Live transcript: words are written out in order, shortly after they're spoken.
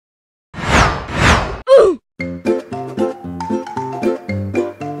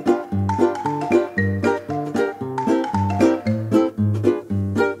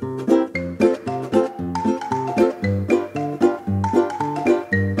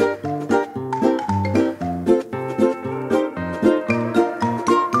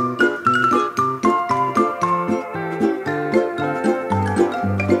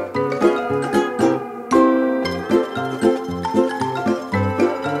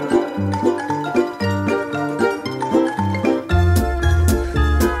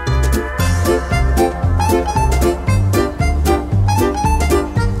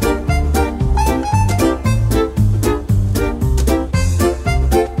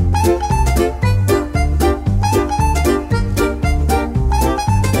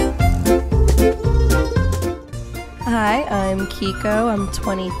Akiko. I'm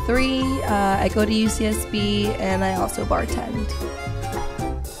 23. I go to UCSB and I also bartend.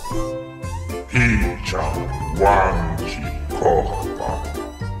 Picha Wanji Kochba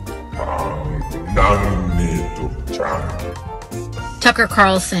Nanito Changi. Tucker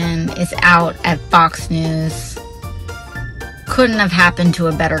Carlson is out at Fox News. Couldn't have happened to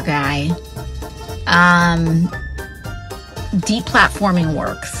a better guy. Deplatforming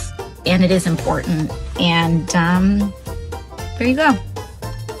works, and it is important. And there you go.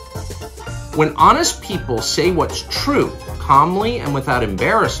 When honest people say what's true, calmly and without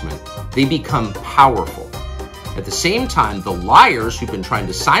embarrassment, they become powerful. At the same time, the liars who've been trying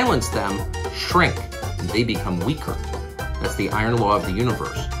to silence them shrink, and they become weaker. That's the iron law of the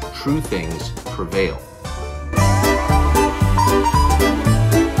universe. True things prevail.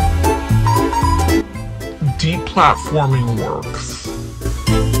 Deplatforming works.